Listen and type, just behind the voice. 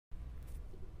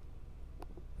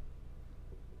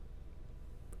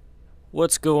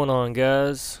What's going on,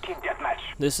 guys? Team deathmatch.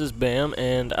 This is Bam,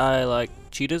 and I like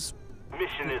cheetahs.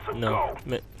 Mission is a No,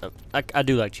 go. I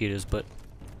do like cheetahs, but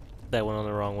that went on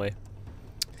the wrong way.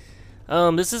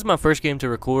 This is my first game to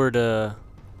record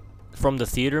from the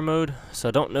theater mode, so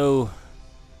I don't know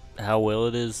how well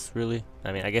it is, really.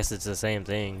 I mean, I guess it's the same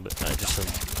thing, but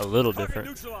just a little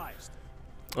different.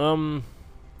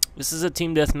 This is a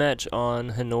team deathmatch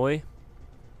on Hanoi.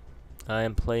 I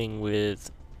am playing with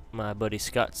my buddy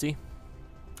Scottsy.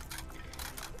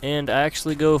 And I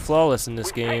actually go flawless in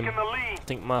this game. I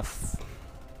think my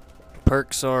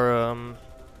perks are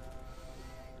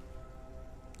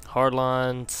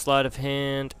hardline, sleight of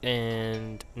hand,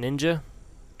 and ninja.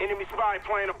 Enemy spy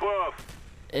plane above.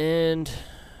 And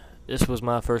this was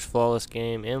my first flawless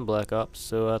game in Black Ops,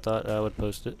 so I thought I would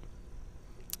post it.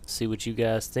 See what you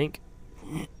guys think.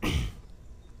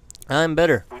 I'm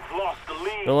better. We've lost the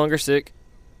lead. No longer sick.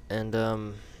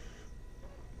 And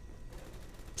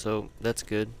so that's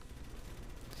good.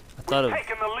 I thought of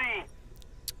Taking the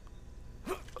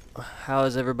lead. how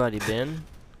has everybody been?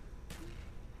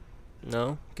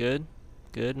 No? Good?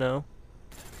 Good, no.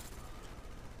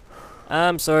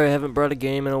 I'm sorry I haven't brought a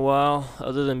game in a while.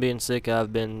 Other than being sick,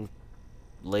 I've been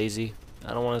lazy.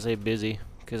 I don't want to say busy,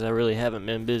 because I really haven't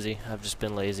been busy. I've just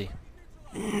been lazy.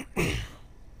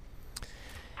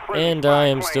 And I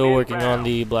am still working on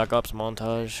the Black Ops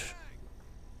montage.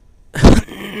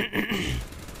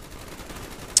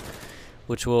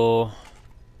 Which will,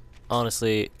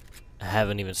 honestly, I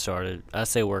haven't even started. I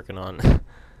say working on.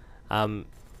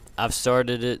 I've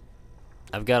started it.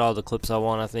 I've got all the clips I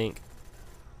want, I think.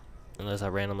 Unless I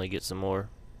randomly get some more.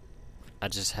 I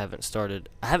just haven't started.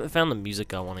 I haven't found the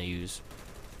music I want to use.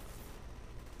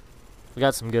 We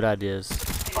got some good ideas.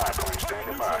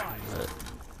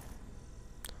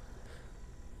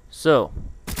 So,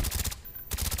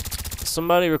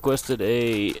 somebody requested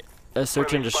a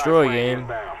search and destroy game.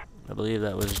 I believe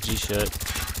that was G-Shut.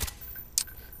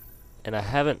 And I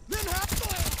haven't...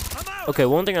 Okay,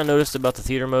 one thing I noticed about the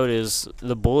theater mode is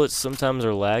the bullets sometimes are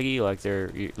laggy, like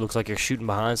it looks like you're shooting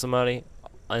behind somebody.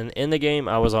 And in the game,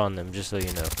 I was on them, just so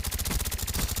you know.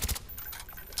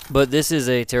 But this is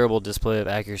a terrible display of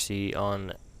accuracy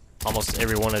on almost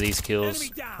every one of these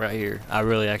kills right here. I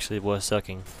really actually was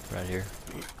sucking right here.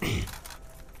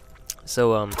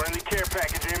 So, Friendly care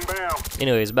package inbound.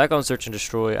 anyways, back on Search and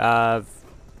Destroy, I've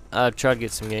tried to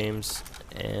get some games,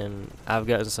 and I've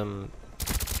gotten some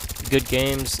good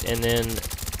games, and then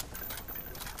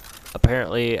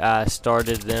apparently I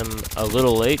started them a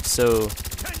little late, so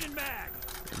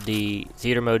the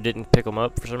theater mode didn't pick them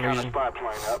up for some reason.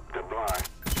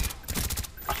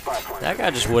 That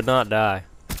guy just would not die.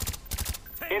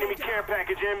 Enemy care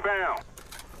package inbound.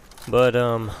 But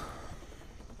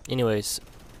anyways,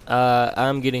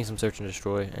 I'm getting some Search and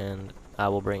Destroy, and I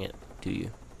will bring it to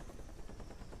you.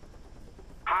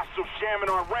 Hostile jamming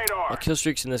our radar. My kill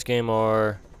streaks in this game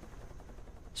are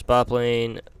Spy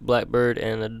Plane, Blackbird,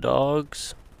 and the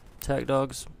dogs, attack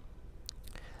dogs.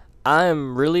 I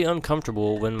am really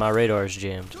uncomfortable when my radar is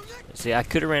jammed. See, I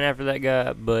could have ran after that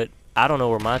guy, but I don't know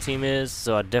where my team is,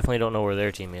 so I definitely don't know where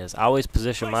their team is. I always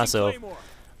position myself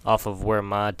off of where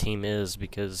my team is,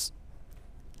 because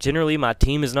generally my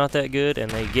team is not that good, and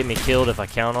they get me killed if I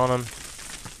count on them.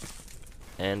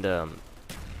 And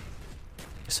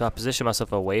so I position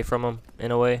myself away from them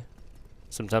in a way.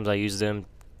 Sometimes I use them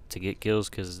to get kills,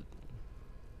 because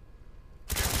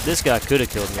this guy could have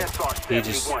killed me.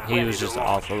 He was just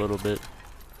off a little bit.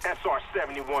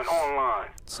 SR-71 online.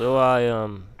 So I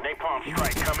Napalm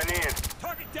strike coming in.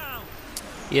 Target down.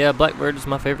 yeah, Blackbird is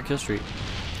my favorite kill streak.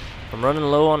 I'm running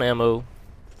low on ammo,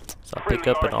 so I pick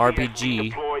up an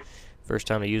RPG. First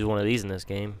time to use one of these in this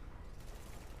game.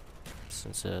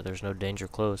 Since there's no danger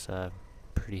close, I'm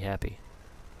pretty happy.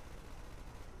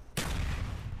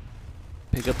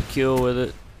 Pick up a kill with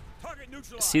it.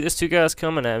 See, there's two guys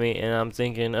coming at me, and I'm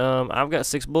thinking, I've got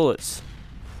 6 bullets.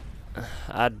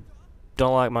 I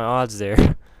don't like my odds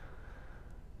there.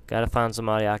 Gotta find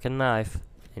somebody I can knife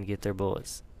and get their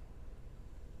bullets.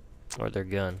 Or their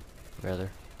gun, rather.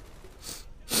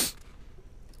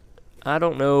 I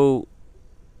don't know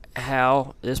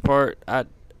how this part,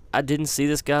 I didn't see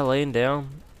this guy laying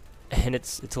down, and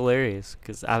it's hilarious,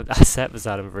 because I sat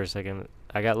beside him for a second.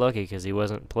 I got lucky because he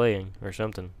wasn't playing or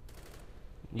something.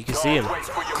 You can see him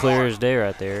clear as day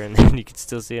right there, and then you can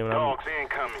still see him. And I'm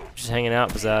just hanging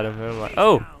out beside him, and I'm like,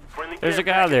 oh, there's a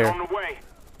guy there.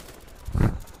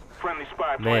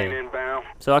 Man.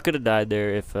 So I could have died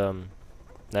there if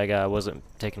that guy wasn't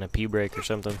taking a pee break or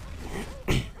something.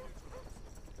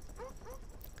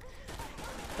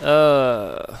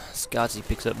 Scottsy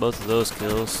picks up both of those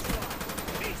kills.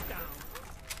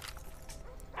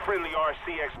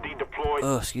 XD deployed.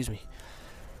 Oh, excuse me.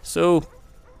 So,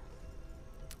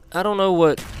 I don't know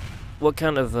what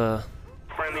kind of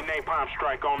Friendly napalm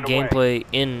strike on the way. gameplay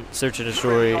in Search and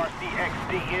Destroy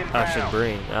I should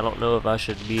bring. I don't know if I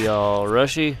should be all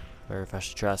rushy, or if I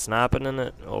should try sniping in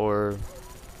it, or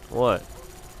what.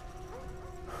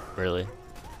 Really.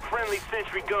 Friendly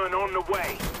sentry gun on the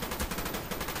way.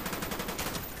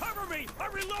 Cover me!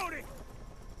 I'm reloading!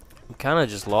 I'm kind of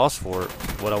just lost for it,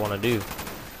 what I want to do.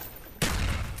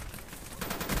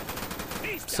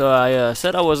 So I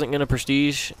said I wasn't gonna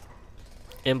prestige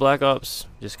in Black Ops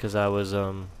just because I was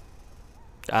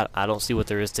I don't see what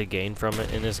there is to gain from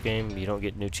it in this game. You don't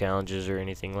get new challenges or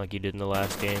anything like you did in the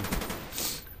last game.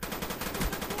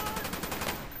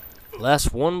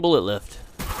 Last one bullet left.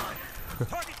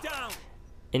 Target down!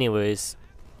 Anyways,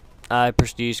 I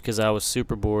prestige because I was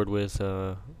super bored with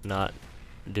not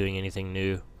doing anything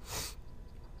new,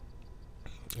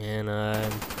 and I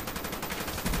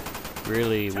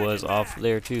really was off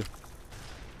there too.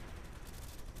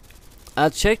 I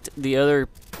checked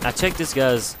this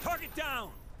guy's Target down!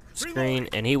 screen,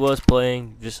 and he was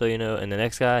playing, just so you know, and the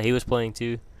next guy, he was playing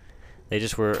too. They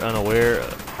just were unaware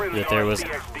that there was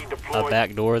a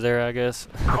back door there, I guess.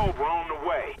 Cobra on the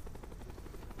way.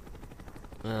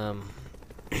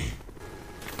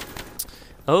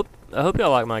 I hope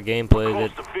y'all like my gameplay.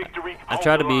 Close That to victory. I on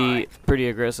try the to be line. pretty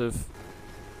aggressive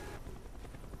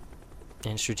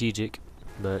and strategic,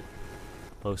 but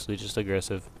mostly just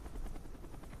aggressive.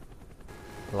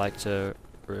 I like to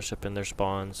rush up in their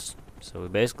spawns. So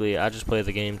basically, I just play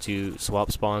the game to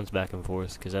swap spawns back and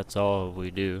forth, because that's all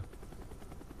we do.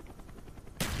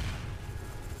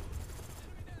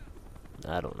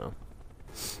 I don't know.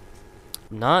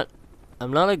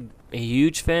 I'm not a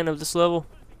huge fan of this level.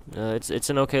 It's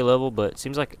an okay level, but it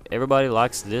seems like everybody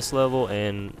likes this level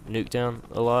and Nuketown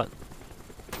a lot.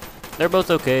 They're both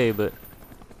okay, but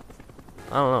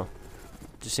I don't know.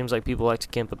 Just seems like people like to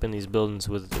camp up in these buildings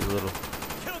with their little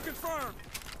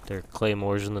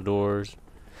claymores in the doors.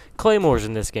 Claymores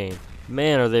in this game,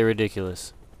 man, are they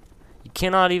ridiculous. You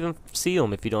cannot even see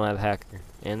them if you don't have hacker,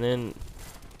 and then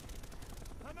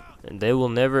they will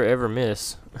never ever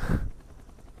miss.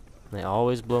 They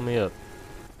always blow me up.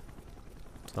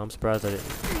 So I'm surprised I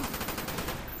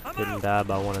didn't die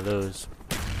by one of those.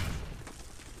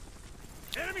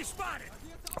 Enemy spotted!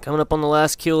 Coming up on the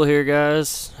last kill here,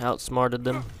 guys. Outsmarted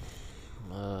them.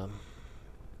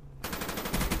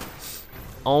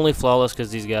 Only flawless because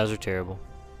these guys are terrible.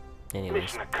 Anyways,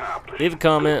 Mission accomplished. leave a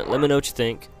comment. Let me know what you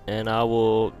think, and I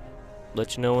will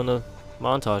let you know when the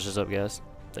montage is up, guys.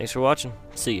 Thanks for watching.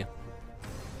 See ya.